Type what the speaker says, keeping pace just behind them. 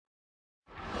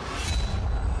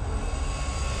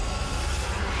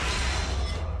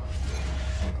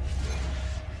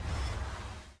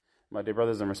My dear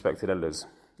brothers and respected elders,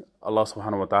 Allah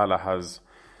subhanahu wa ta'ala has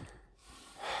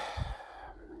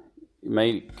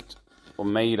made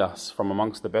us from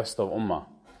amongst the best of ummah.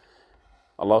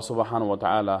 Allah subhanahu wa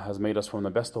ta'ala has made us from the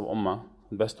best of ummah,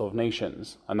 best of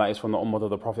nations, and that is from the ummah of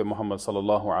the Prophet Muhammad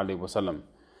sallallahu alaihi wasallam.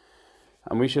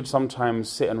 And we should sometimes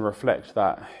sit and reflect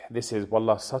that this is,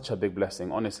 wallah, such a big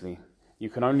blessing, honestly. You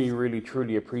can only really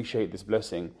truly appreciate this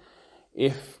blessing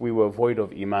if we were void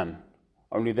of iman.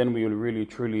 Only then we will really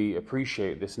truly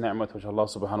appreciate this ni'mat which Allah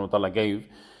subhanahu wa ta'ala gave,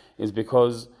 is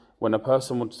because when a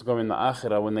person wants to go in the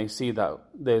akhirah, when they see that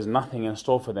there's nothing in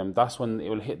store for them, that's when it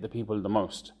will hit the people the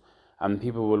most. And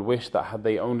people will wish that had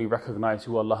they only recognized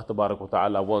who Allah tabarak wa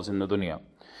ta'ala was in the dunya.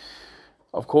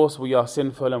 Of course, we are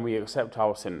sinful and we accept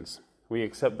our sins. We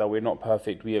accept that we're not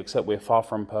perfect. We accept we're far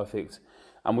from perfect.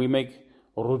 And we make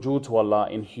ruju to Allah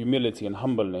in humility and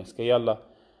humbleness. Ke Allah,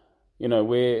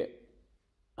 we're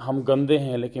हम गंदे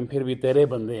हैं लेकिन फिर भी तेरे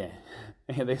बंदे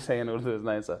हैं. They say in Urdu, it's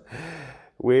nicer.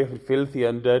 We're filthy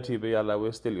and dirty, but Allah,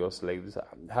 we're still your slaves.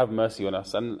 Have mercy on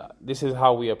us. And this is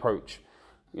how we approach.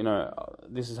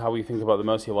 This is how we think about the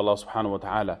mercy of Allah subhanahu wa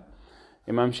ta'ala.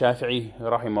 Imam Shafi'i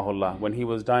rahimahullah, when he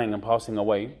was dying and passing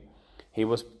away, he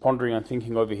was pondering and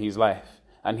thinking over his life,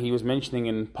 and he was mentioning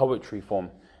in poetry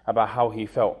form about how he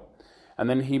felt. And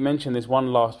then he mentioned this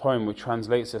one last poem which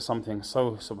translates as something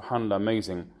so subhanallah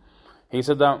amazing. He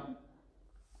said that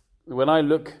when I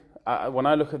look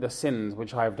at the sins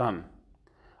which I have done,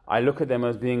 I look at them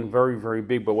as being very, very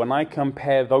big. But when I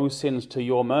compare those sins to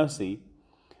your mercy,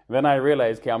 then I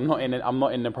realize, okay, I'm not in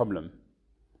the problem.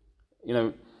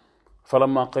 فَلَمَّا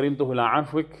قَرِنْتُهُ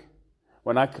لَعَفْوِكَ,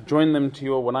 when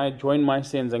I join my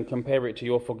sins and compare it to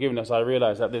your forgiveness, I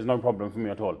realize that there's no problem for me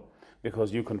at all,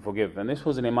 because you can forgive. And this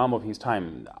was an imam of his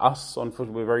time. Us,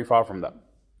 unfortunately, we're very far from that.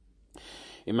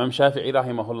 Imam Shafi'i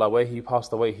rahimahullah, where he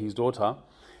passed away, his daughter,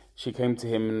 she came to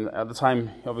him, and at the time,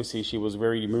 obviously, she was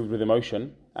very moved with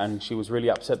emotion, and she was really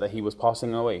upset that he was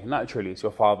passing away. Naturally, it's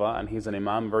your father, and he's an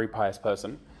imam, very pious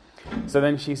person. So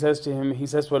then she says to him, he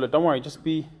says, well, don't worry,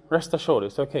 rest assured,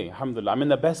 it's okay, alhamdulillah, I'm in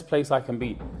the best place I can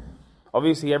be.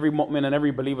 Obviously, every mu'min and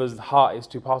every believer's heart is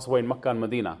to pass away in Makkah and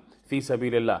Medina, fi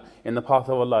sabilillah, in the path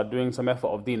of Allah, doing some effort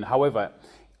of deen. However,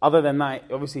 other than that,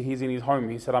 obviously, he's in his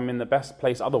home. He said, I'm in the best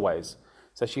place otherwise.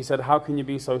 So she said, how can you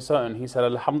be so certain? He said,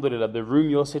 alhamdulillah, the room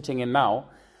you're sitting in now,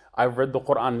 I've read the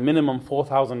Quran minimum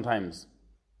 4,000 times.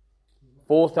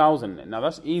 4,000. Now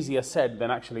that's easier said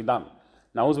than actually done.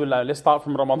 Now, let's start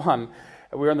from Ramadan.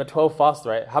 We're on the 12th fast,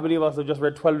 right? How many of us have just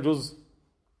read 12 juz?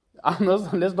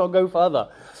 Let's not go further.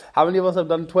 How many of us have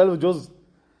done 12 juz?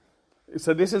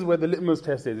 So this is where the litmus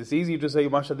test is. It's easy to say,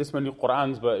 mashallah, this many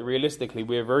Qurans, but realistically,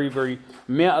 we're very, very,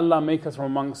 may Allah make us from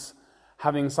amongst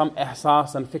having some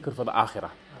ihsas and fikr for the akhirah.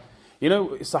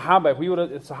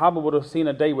 Sahaba would have seen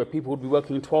a day where people would be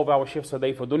working 12-hour shifts a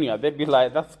day for dunya. They'd be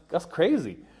like, that's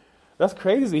crazy. That's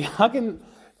crazy. How can,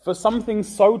 for something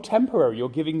so temporary, you're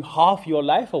giving half your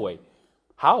life away?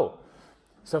 How?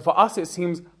 So for us it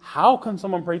seems, how can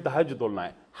someone pray tahajjud all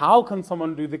night? How can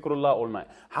someone do dhikrullah all night?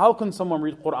 How can someone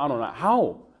read Quran all night?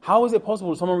 How? How is it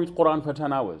possible someone reads Quran for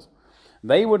 10 hours?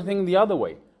 They would think the other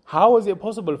way. How is it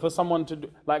possible for someone to do,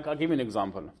 like, I'll give you an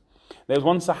example. There's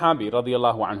one Sahabi,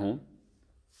 radiallahu anhu,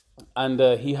 and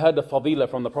he heard a fadila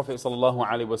from the Prophet sallallahu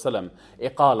alaihi wasallam.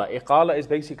 Iqala is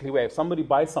basically where if somebody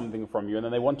buys something from you and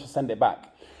then they want to send it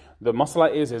back, the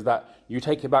masla is that you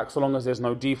take it back so long as there's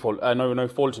no default, no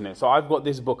fault in it. So I've got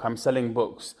this book, I'm selling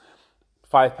books,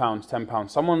 £5, £10.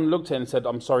 Someone looked at it and said,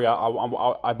 I'm sorry,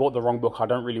 I bought the wrong book, I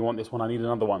don't really want this one, I need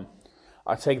another one.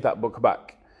 I take that book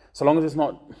back. So long as it's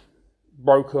not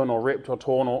broken or ripped or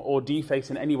torn or defaced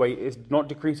in any way, it's not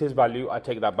decreased its value, I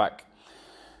take that back.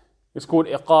 It's called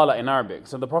iqala in Arabic.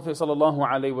 So the Prophet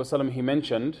ﷺ, he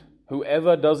mentioned,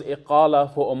 whoever does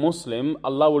iqala for a Muslim,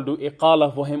 Allah will do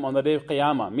iqala for him on the day of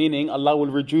Qiyamah, meaning Allah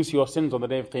will reduce your sins on the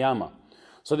day of Qiyamah.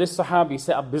 So this Sahabi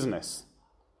set up business.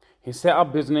 He set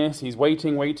up business, he's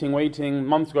waiting,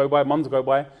 months go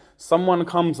by. Someone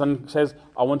comes and says,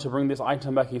 I want to bring this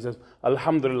item back. He says,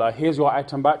 alhamdulillah, here's your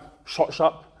item back,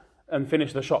 shop and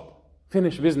finish the shop.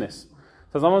 Finish business.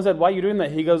 So someone said, why are you doing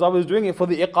that? He goes, I was doing it for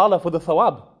the iqala, for the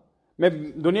thawab.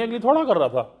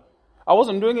 I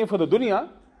wasn't doing it for the dunya.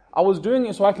 I was doing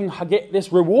it so I can get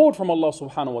this reward from Allah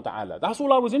subhanahu wa ta'ala. That's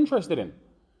all I was interested in.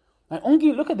 Like,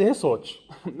 look at their soch.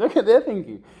 Look at their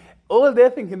thinking. All their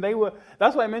thinking,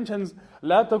 that's why it mentions,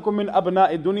 لا تكن من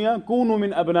أبناء الدنيا كونوا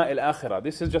من أبناء الآخرة.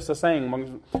 This is just a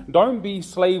saying, don't be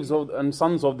slaves and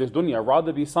sons of this dunya,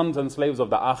 rather be sons and slaves of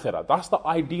the akhirah. That's the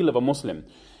ideal of a Muslim.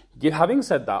 Having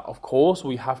said that, of course,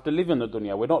 we have to live in the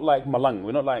dunya. We're not like malang.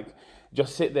 We're not like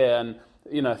just sit there and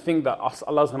think that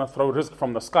Allah's going to throw rizq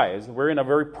from the skies. We're in a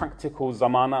very practical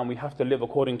zamana and we have to live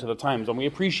according to the times, and we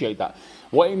appreciate that.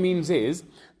 What it means is,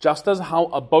 just as how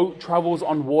a boat travels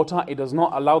on water, it does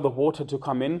not allow the water to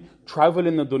come in. Travel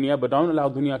in the dunya, but don't allow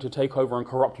dunya to take over and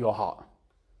corrupt your heart.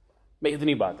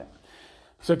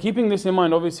 So keeping this in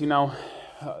mind, obviously now,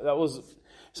 that was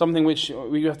something which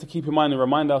we have to keep in mind and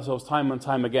remind ourselves time and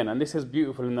time again. And this is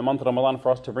beautiful in the month of Ramadan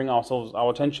for us to bring our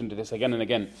attention to this again and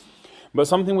again. But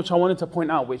something which I wanted to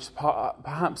point out, which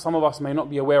perhaps some of us may not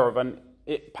be aware of, and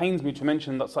it pains me to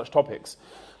mention such topics.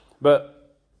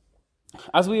 But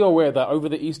as we are aware that over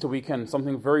the Easter weekend,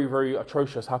 something very, very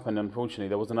atrocious happened, unfortunately.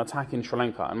 There was an attack in Sri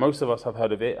Lanka, and most of us have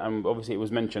heard of it, and obviously it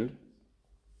was mentioned.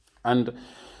 And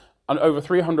over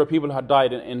 300 people had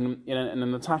died in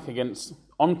an attack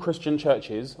on Christian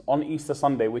churches on Easter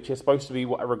Sunday, which is supposed to be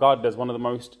regarded as one of the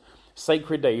most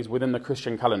sacred days within the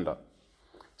Christian calendar.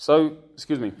 So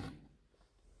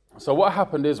what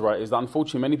happened is that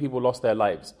unfortunately many people lost their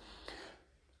lives.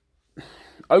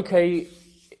 Okay,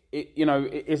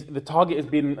 the target is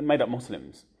being made up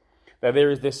Muslims.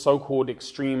 There is this so-called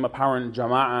extreme apparent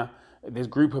jama'ah, this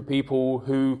group of people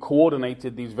who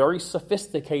coordinated these very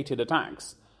sophisticated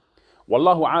attacks.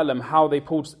 Wallahu alam, how they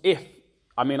pulled,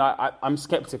 I'm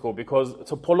skeptical, because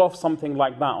to pull off something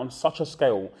like that on such a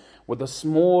scale with a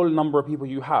small number of people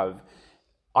you have,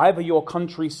 either your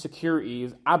country's security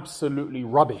is absolutely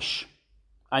rubbish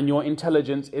and your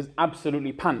intelligence is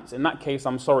absolutely pants. In that case,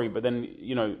 I'm sorry, but then,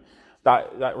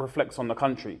 that reflects on the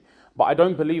country. But I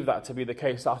don't believe that to be the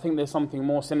case. I think there's something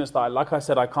more sinister. Like I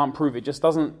said, I can't prove it. It just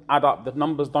doesn't add up. The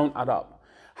numbers don't add up.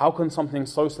 How can something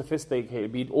so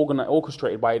sophisticated be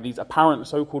orchestrated by these apparent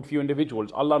so-called few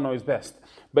individuals? Allah knows best.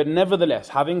 But nevertheless,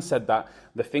 having said that,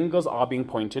 the fingers are being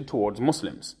pointed towards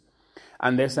Muslims.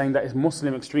 And they're saying that it's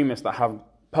Muslim extremists that have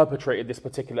perpetrated this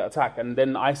particular attack, and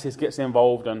then ISIS gets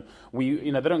involved, and they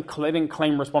didn't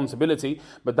claim responsibility,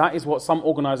 but that is what some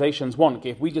organizations want.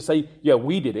 If we just say, yeah,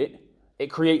 we did it, it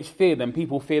creates fear, then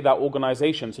people fear that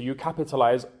organization, so you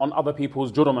capitalize on other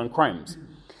people's jurm and crimes.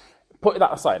 Put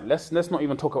that aside, let's not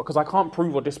even talk about, because I can't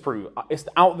prove or disprove. It's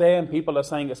out there and people are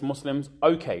saying it's Muslims.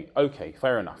 Okay,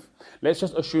 fair enough. Let's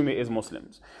just assume it is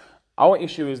Muslims. Our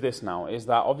issue is this now, is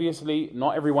that obviously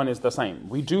not everyone is the same.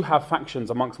 We do have factions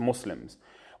amongst Muslims.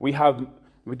 We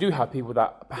do have people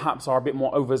that perhaps are a bit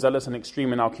more overzealous and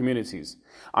extreme in our communities.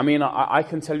 I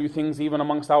can tell you things even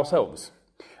amongst ourselves.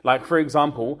 Like, for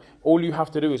example, all you have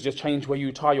to do is just change where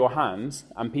you tie your hands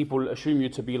and people assume you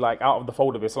to be like out of the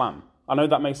fold of Islam. I know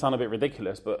that may sound a bit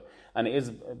ridiculous, and it is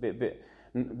a bit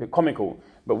comical,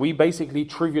 but we basically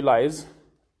trivialize,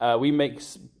 we make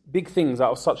big things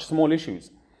out of such small issues.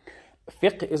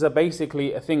 Fiqh is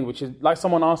basically a thing which is, like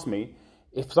someone asked me,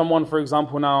 if someone, for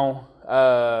example, now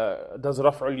does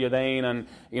raf'ul yadayn and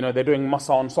they're doing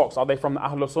masa on socks, are they from the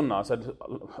Ahlul Sunnah? I said,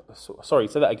 sorry,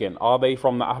 say that again. Are they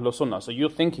from the Ahlul Sunnah? So you're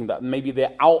thinking that maybe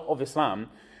they're out of Islam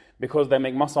because they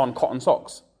make masa on cotton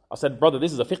socks. I said, brother,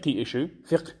 this is a fiqh issue.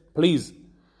 Fiqh, please.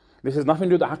 This has nothing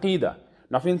to do with aqidah,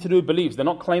 nothing to do with beliefs. They're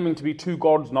not claiming to be two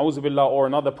gods, na'uzubillah, or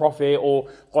another prophet, or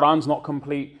Quran's not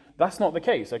complete. That's not the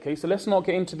case, okay? So let's not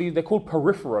get into these. They're called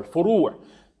peripheral, furu',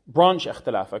 branch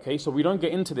ikhtilaf, okay? So we don't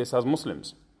get into this as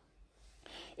Muslims.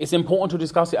 It's important to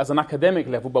discuss it as an academic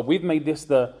level, but we've made this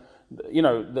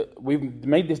we've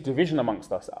made this division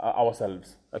amongst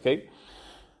ourselves, okay?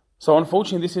 So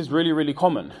unfortunately, this is really, really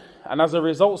common. And as a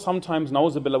result, sometimes,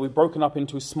 na'uzubillah, we've broken up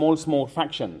into small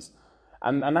factions.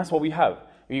 And that's what we have.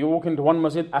 You walk into one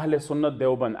masjid, Ahl Sunnah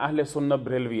Deoban, Ahl Sunnah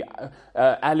Brilvi,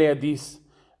 Ahl Hadith,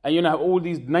 and have all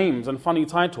these names and funny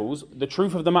titles. The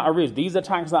truth of the matter is, these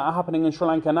attacks that are happening in Sri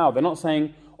Lanka now, they're not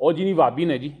saying, Oni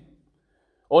Vabine,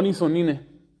 Oni Sunnine,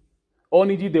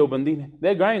 Oni Deobandine.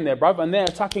 They're going there, bruv, and they're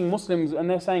attacking Muslims, and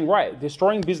they're saying, right,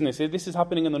 destroying businesses. This is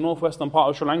happening in the northwestern part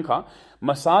of Sri Lanka.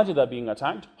 Masajid are being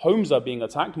attacked, homes are being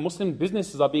attacked, Muslim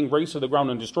businesses are being razed to the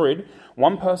ground and destroyed.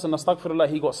 One person, astaghfirullah,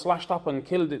 he got slashed up and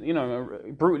killed,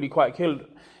 brutally quite killed,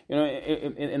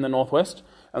 in the northwest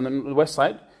and the west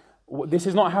side. This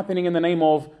is not happening in the name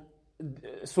of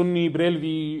Sunni,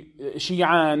 Brelvi,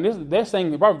 Shia. They're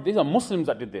saying, bruv, these are Muslims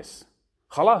that did this.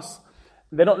 Khalas.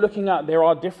 They're not looking at, there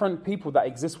are different people that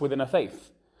exist within a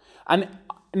faith. And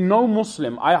no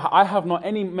Muslim, I have not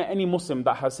any Muslim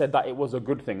that has said that it was a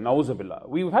good thing. Na'uzubillah.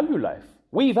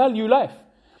 We value life.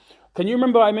 Can you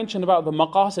remember I mentioned about the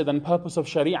maqasid and purpose of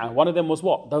Sharia? One of them was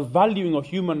what? The valuing of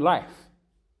human life.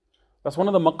 That's one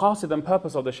of the maqasid and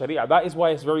purpose of the Sharia. That is why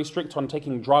it's very strict on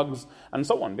taking drugs and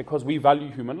so on, because we value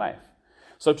human life.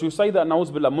 So to say that,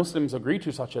 na'uzubillah, Muslims agree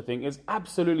to such a thing is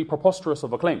absolutely preposterous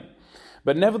of a claim.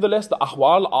 But nevertheless, the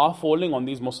ahwal are falling on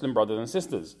these Muslim brothers and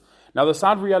sisters. Now, the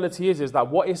sad reality is that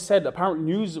what is said, apparent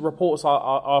news reports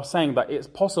are saying that it's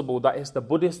possible that it's the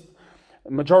Buddhist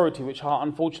majority which are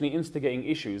unfortunately instigating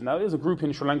issues. Now, there's a group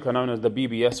in Sri Lanka known as the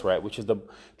BBS, right, which is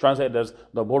translated as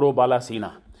the Bodo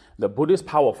Balasina, the Buddhist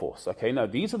power force. Okay, now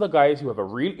these are the guys who have a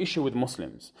real issue with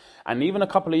Muslims. And even a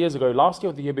couple of years ago, last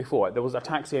year or the year before, there was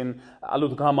attacks in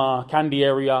Aludgama, Kandy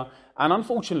area, and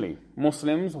unfortunately,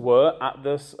 Muslims were at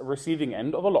the receiving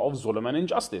end of a lot of zulm and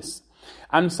injustice.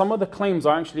 And some of the claims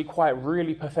are actually quite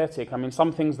really pathetic. I mean,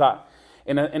 some things that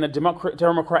in a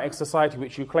democratic society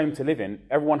which you claim to live in,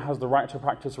 everyone has the right to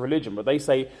practice religion. But they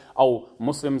say, oh,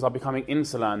 Muslims are becoming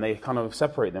insular and they kind of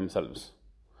separate themselves.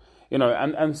 You know,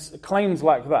 and claims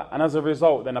like that. And as a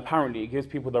result, then apparently it gives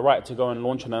people the right to go and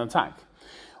launch an attack.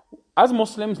 As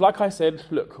Muslims, like I said,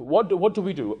 look, what do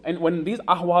we do? And when these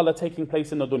ahwal are taking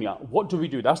place in the dunya, what do we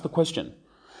do? That's the question.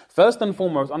 First and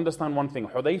foremost, understand one thing.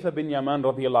 Hudayfa bin Yaman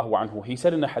radiyallahu anhu, he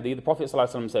said in the hadith, the Prophet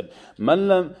ﷺ said, "Man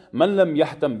lam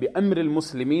yahtam bi amri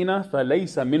al-muslimina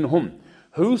falaysa minhum."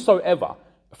 Whosoever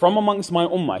from amongst my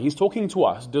ummah, he's talking to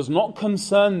us, does not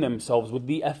concern themselves with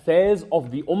the affairs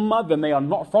of the ummah, then they are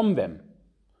not from them.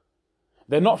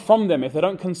 They're not from them if they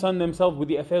don't concern themselves with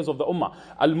the affairs of the ummah.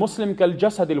 Al-Muslim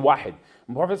kal-jasad al-wahid.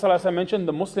 Prophet ﷺ mentioned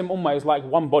the Muslim ummah is like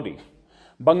one body.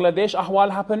 Bangladesh ahwal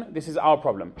happen, this is our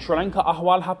problem. Sri Lanka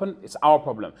ahwal happen, it's our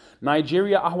problem.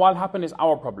 Nigeria ahwal happen, it's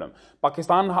our problem.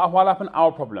 Pakistan ahwal happen,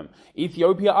 our problem.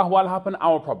 Ethiopia ahwal happen,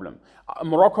 our problem.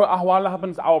 Morocco ahwal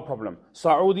happen, it's our problem.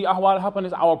 Saudi ahwal happen,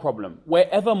 is our problem.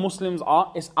 Wherever Muslims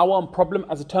are, it's our problem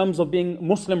as in terms of being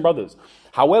Muslim brothers.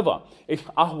 However, if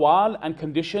ahwal and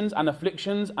conditions and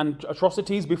afflictions and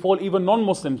atrocities befall even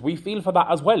non-Muslims, we feel for that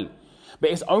as well.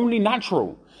 But it's only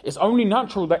natural. It's only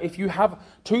natural that if you have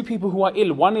two people who are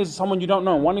ill, one is someone you don't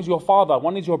know, one is your father,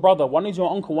 one is your brother, one is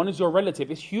your uncle, one is your relative,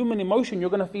 it's human emotion, you're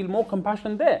going to feel more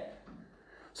compassion there.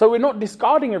 So we're not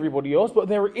discarding everybody else, but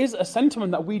there is a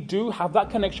sentiment that we do have that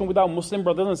connection with our Muslim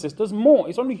brothers and sisters more.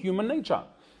 It's only human nature.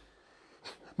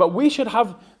 But we should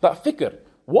have that fikr.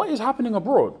 What is happening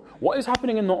abroad? What is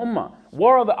happening in the ummah?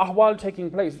 Where are the ahwal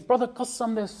taking place? Brother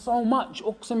Qassam, there's so much.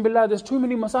 Uqsim billah, there's too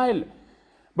many masail.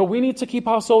 But we need to keep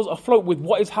ourselves afloat with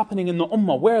what is happening in the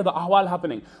ummah. Where are the ahwal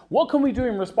happening? What can we do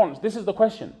in response? This is the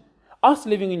question. Us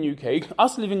living in UK,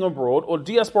 us living abroad, or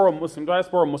diaspora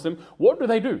Muslim, what do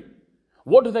they do?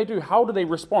 What do they do? How do they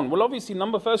respond? Well, obviously,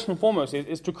 first and foremost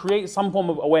is to create some form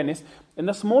of awareness in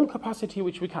the small capacity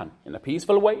which we can, in a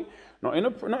peaceful way, not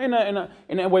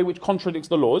in a way which contradicts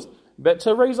the laws, but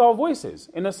to raise our voices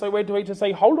in a way to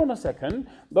say, hold on a second,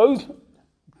 those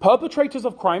perpetrators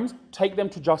of crimes, take them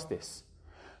to justice.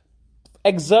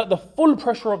 Exert the full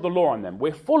pressure of the law on them.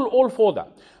 We're all for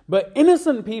that. But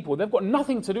innocent people, they've got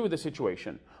nothing to do with the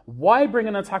situation. Why bring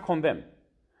an attack on them?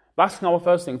 That's our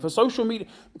first thing. For social media,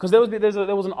 because there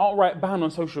was an outright ban on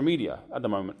social media at the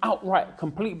moment. Outright,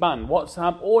 complete ban.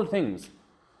 WhatsApp, all things.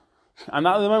 And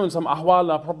at the moment, some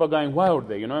ahwal are probably going wild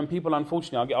there, and people,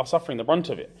 unfortunately, are suffering the brunt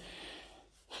of it.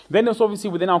 Then it's obviously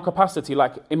within our capacity,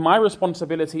 like in my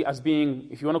responsibility as being,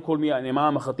 if you want to call me an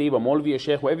imam, a khatib, a maulvi, a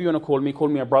shaykh, whatever you want to call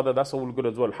me a brother, that's all good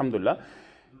as well, alhamdulillah.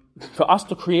 For us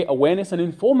to create awareness and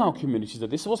inform our communities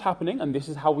that this is what's happening and this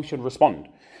is how we should respond.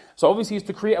 So obviously it's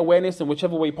to create awareness in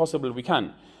whichever way possible we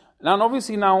can. Now,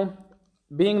 obviously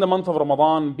being the month of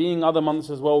Ramadan, being other months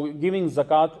as well, giving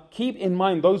zakat, keep in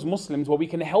mind those Muslims where we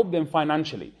can help them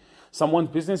financially. Someone's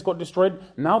business got destroyed,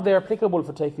 now they're applicable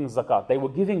for taking zakat. They were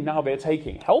giving, now they're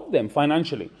taking. Help them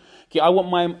financially. Okay, I want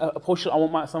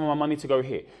some of my money to go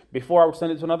here. Before I would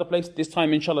send it to another place, this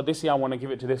time, inshallah, this year I want to give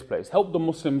it to this place. Help the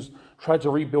Muslims try to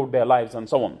rebuild their lives and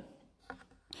so on.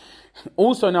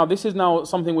 Also now, this is now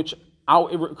something which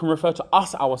it can refer to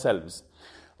us ourselves.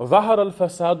 ظهر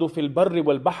الفساد في البر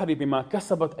والبحر بما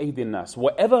كسبت أيدي الناس.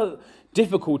 Whatever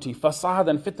difficulty, fasad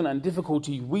and fitna and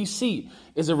difficulty we see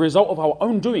is a result of our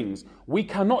own doings. We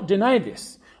cannot deny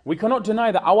this. We cannot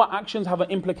deny that our actions have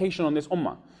an implication on this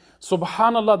ummah.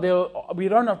 Subhanallah, we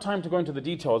don't have time to go into the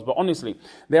details, but honestly,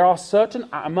 there are certain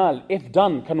a'mal, if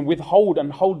done, can withhold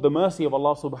and hold the mercy of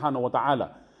Allah subhanahu wa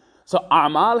ta'ala. So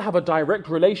a'mal have a direct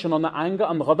relation on the anger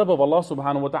and the ghadab of Allah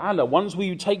subhanahu wa ta'ala. Once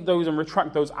we take those and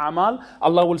retract those a'mal,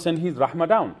 Allah will send His rahmah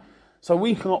down. So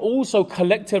we are also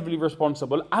collectively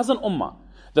responsible as an ummah.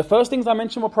 The first things I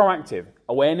mentioned were proactive.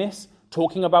 Awareness,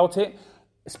 talking about it,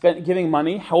 giving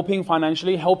money, helping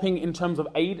financially, helping in terms of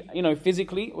aid,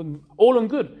 physically, all and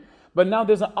good. But now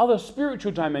there's another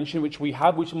spiritual dimension which we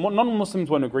have, which non-Muslims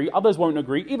won't agree, others won't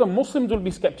agree, even Muslims will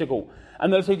be skeptical.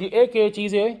 And they'll say,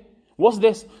 What's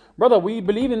this? Brother, we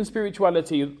believe in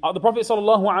spirituality. The Prophet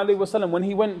ﷺ, when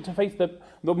he went to face the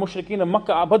mushrikeen of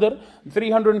Makkah at Badr,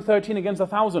 313 against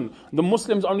 1,000. The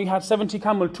Muslims only had 70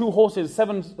 camel, 2 horses,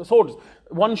 7 swords,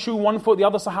 1 shoe, 1 foot. The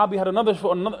other Sahabi had another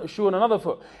foot, another shoe and another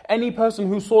foot. Any person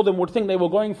who saw them would think they were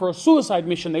going for a suicide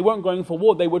mission. They weren't going for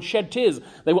war. They would shed tears.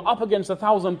 They were up against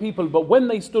 1,000 people. But when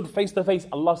they stood face to face,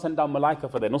 Allah sent down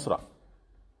malaika for their nusrah.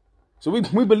 So we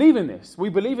believe in this. We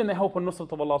believe in the help and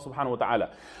nusrat of Allah subhanahu wa ta'ala.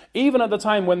 Even at the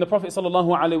time when the Prophet sallallahu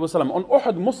alaihi wasallam, on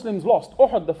Uhud, Muslims lost.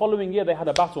 Uhud, the following year they had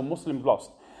a battle, Muslims lost.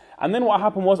 And then what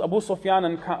happened was Abu Sufyan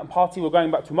and party were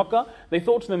going back to Makkah. They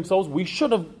thought to themselves, we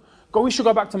should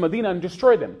go back to Medina and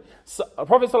destroy them. So,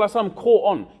 Prophet ﷺ caught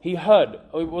on. He heard,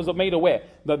 was made aware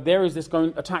that there is this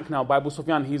going attack now by Abu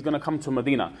Sufyan. He's going to come to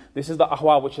Medina. This is the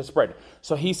ahwa which has spread.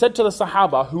 So he said to the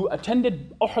Sahaba who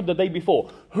attended Uhud the day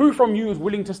before, who from you is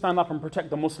willing to stand up and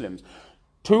protect the Muslims?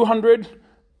 200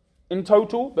 in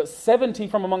total, but 70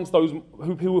 from amongst those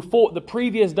who fought the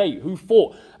previous day, who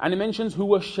fought. And it mentions who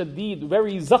were shadeed,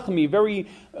 very zakhmi, very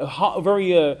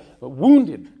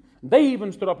wounded. They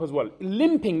even stood up as well.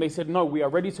 Limping, they said, no, we are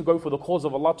ready to go for the cause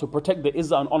of Allah to protect the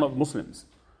izzah and honor of Muslims.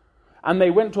 And they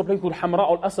went to a place called Hamra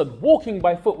al-Asad, walking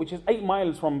by foot, which is 8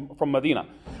 miles from Medina.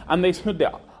 And they stood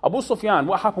there. Abu Sufyan,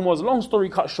 what happened was, long story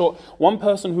cut short, one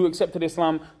person who accepted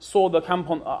Islam saw the camp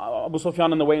on Abu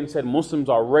Sufyan in the way and said, Muslims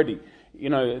are ready.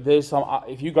 You know, there's some,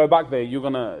 if you go back there, you're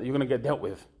gonna get dealt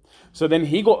with. So then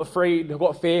he got afraid,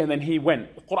 got fear, and then he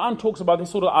went. The Quran talks about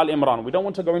this Surah Al-Imran. We don't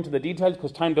want to go into the details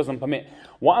because time doesn't permit.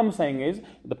 What I'm saying is,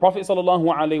 the Prophet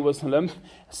ﷺ,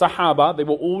 Sahaba, they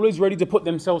were always ready to put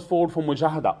themselves forward for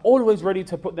mujahada, always ready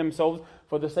to put themselves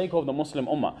for the sake of the Muslim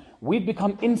Ummah. We've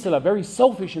become insular, very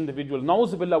selfish individuals.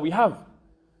 Na'uzubillah, we have.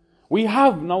 We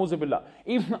have, na'uzubillah.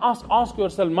 Even ask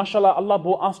yourself, mashallah, Allah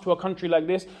brought us to a country like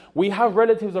this. We have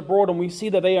relatives abroad and we see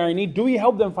that they are in need. Do we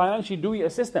help them financially? Do we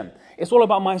assist them? It's all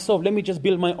about myself. Let me just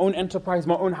build my own enterprise,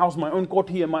 my own house, my own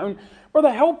koti, and my own...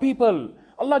 Brother, help people.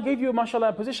 Allah gave you, mashallah,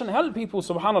 a position. Help people,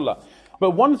 subhanallah.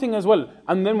 But one thing as well,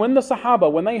 and then when the Sahaba,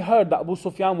 when they heard that Abu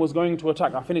Sufyan was going to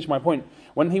attack, I finished my point.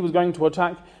 When he was going to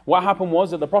attack, what happened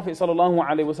was that the Prophet sallallahu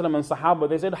alaihi wasallam and Sahaba,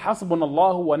 they said,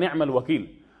 Hasbunallahu wa ni'mal wakil.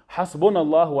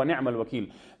 Hasbunallahu wa ni'mal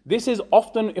wakil. This is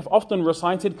often, if often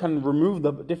recited, can remove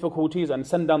the difficulties and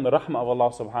send down the rahmah of Allah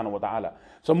subhanahu wa ta'ala.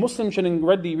 So Muslims should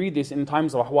already read this in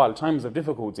times of ahwal, times of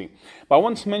difficulty. But I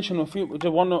want to mention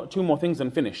one or two more things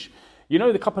and finish. You know,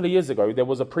 a couple of years ago, there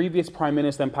was a previous Prime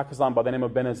Minister in Pakistan by the name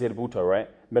of Benazir Bhutto, right?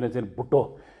 Benazir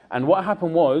Bhutto. And what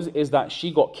happened is that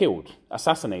she got killed,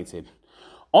 assassinated.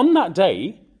 On that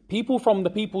day, people from the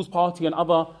People's Party and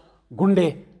other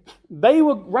gunde, they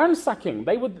were ransacking.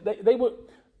 They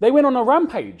went on a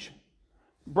rampage,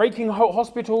 breaking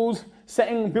hospitals,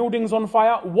 setting buildings on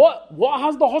fire. What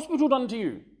has the hospital done to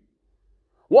you?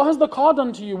 What has the car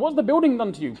done to you? What's the building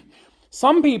done to you?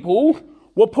 Some people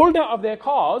were pulled out of their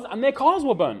cars and their cars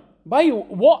were burnt. Bhai,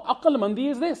 what aqal mandi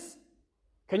is this?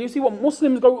 Can you see what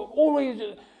Muslims go always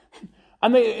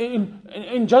and they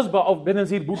in jazba of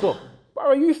Benazir Bhutto?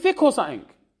 Are you thick or something?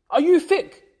 Are you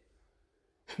thick?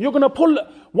 You're going to pull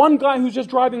one guy who's just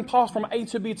driving past from A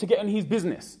to B to get in his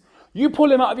business. You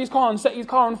pull him out of his car and set his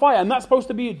car on fire, and that's supposed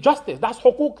to be justice. That's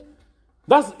hukuk.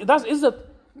 That's izzat.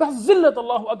 That's zillat,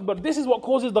 Allahu Akbar. This is what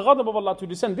causes the ghadab of Allah to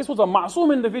descend. This was a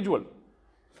ma'soom individual.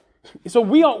 So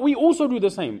we also do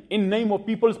the same in name of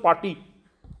People's Party.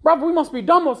 Bruv, we must be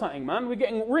dumb or something, man.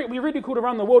 We ridiculed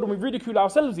around the world and we ridicule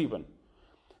ourselves even.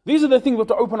 These are the things we have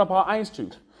to open up our eyes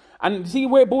to. And see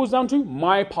where it boils down to?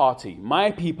 My party, my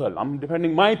people. I'm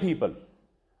defending my people.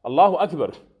 Allahu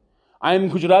Akbar. I am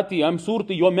Gujarati, I'm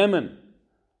Surti, you're Memon.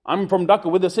 I'm from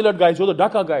Dhaka, we're the Sylhet guys, you're the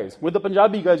Dhaka guys. We're the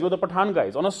Punjabi guys, you're the Pathan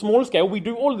guys. On a small scale, we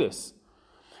do all this.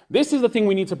 This is the thing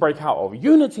we need to break out of.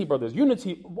 Unity, brothers,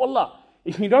 unity. Wallah,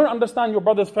 if you don't understand your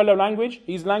brother's fellow language,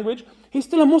 his language, he's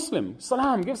still a Muslim.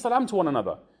 Salam, give salam to one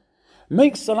another.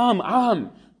 Make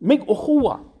salam, make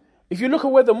ukhuwah. If you look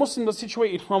at where the Muslims are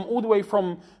situated from, all the way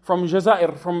from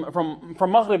Jazair,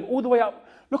 from Maghrib, all the way up,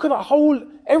 look at that whole,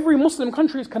 every Muslim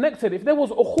country is connected. If there was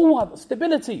ukhuwah,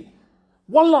 stability,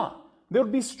 wallah, there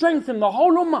would be strength in the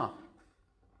whole ummah.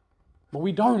 But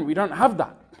we don't have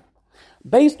that.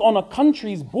 Based on a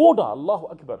country's border, Allahu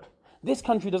Akbar. This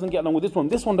country doesn't get along with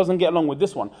this one doesn't get along with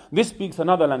this one. This speaks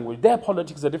another language, their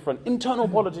politics are different, internal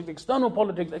politics, external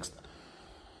politics.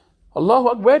 Allahu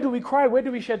Akbar, where do we cry, where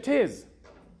do we shed tears?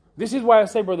 This is why I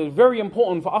say, brother, it's very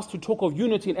important for us to talk of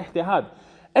unity and ihtihad.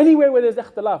 Anywhere where there's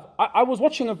ikhtilaf. I was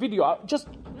watching a video, just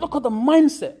look at the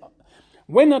mindset.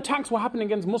 When attacks were happening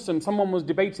against Muslims, someone was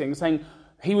debating, saying,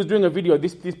 he was doing a video,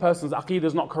 this person's aqeedah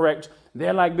is not correct,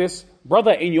 they're like this.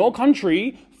 Brother, in your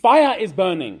country, fire is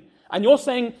burning. And you're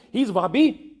saying he's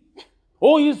Wahhabi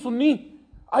or he's Sunni.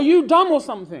 Are you dumb or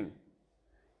something?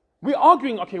 We're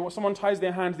arguing, okay, well, someone ties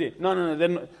their hands there. No,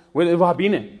 then we're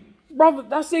Wahhabi. Brother,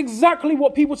 that's exactly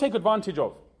what people take advantage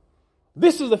of.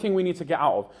 This is the thing we need to get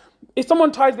out of. If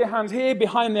someone ties their hands here,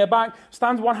 behind their back,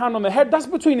 stands one hand on their head, that's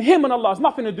between him and Allah. It's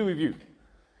nothing to do with you.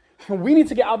 We need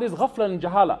to get out of this ghafla and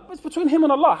jahala. It's between him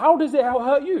and Allah. How does it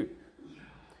hurt you?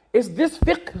 It's this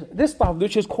fiqh, this stuff,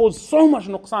 which has caused so much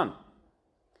nuqsan.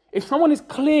 If someone is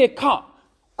clear cut,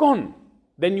 gone,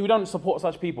 then you don't support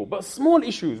such people. But small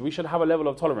issues, we should have a level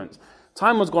of tolerance.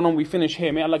 Time has gone on, we finish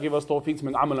here. May Allah give us tawfiq to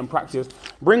make amal and practice.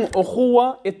 Bring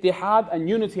ukhuwa, ittihad and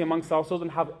unity amongst ourselves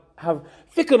and have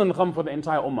fikr and gham for the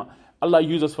entire ummah. Allah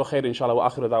use us for khair, inshallah. Wa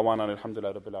akhiru da'wana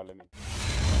alhamdulillah rabbil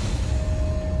alameen.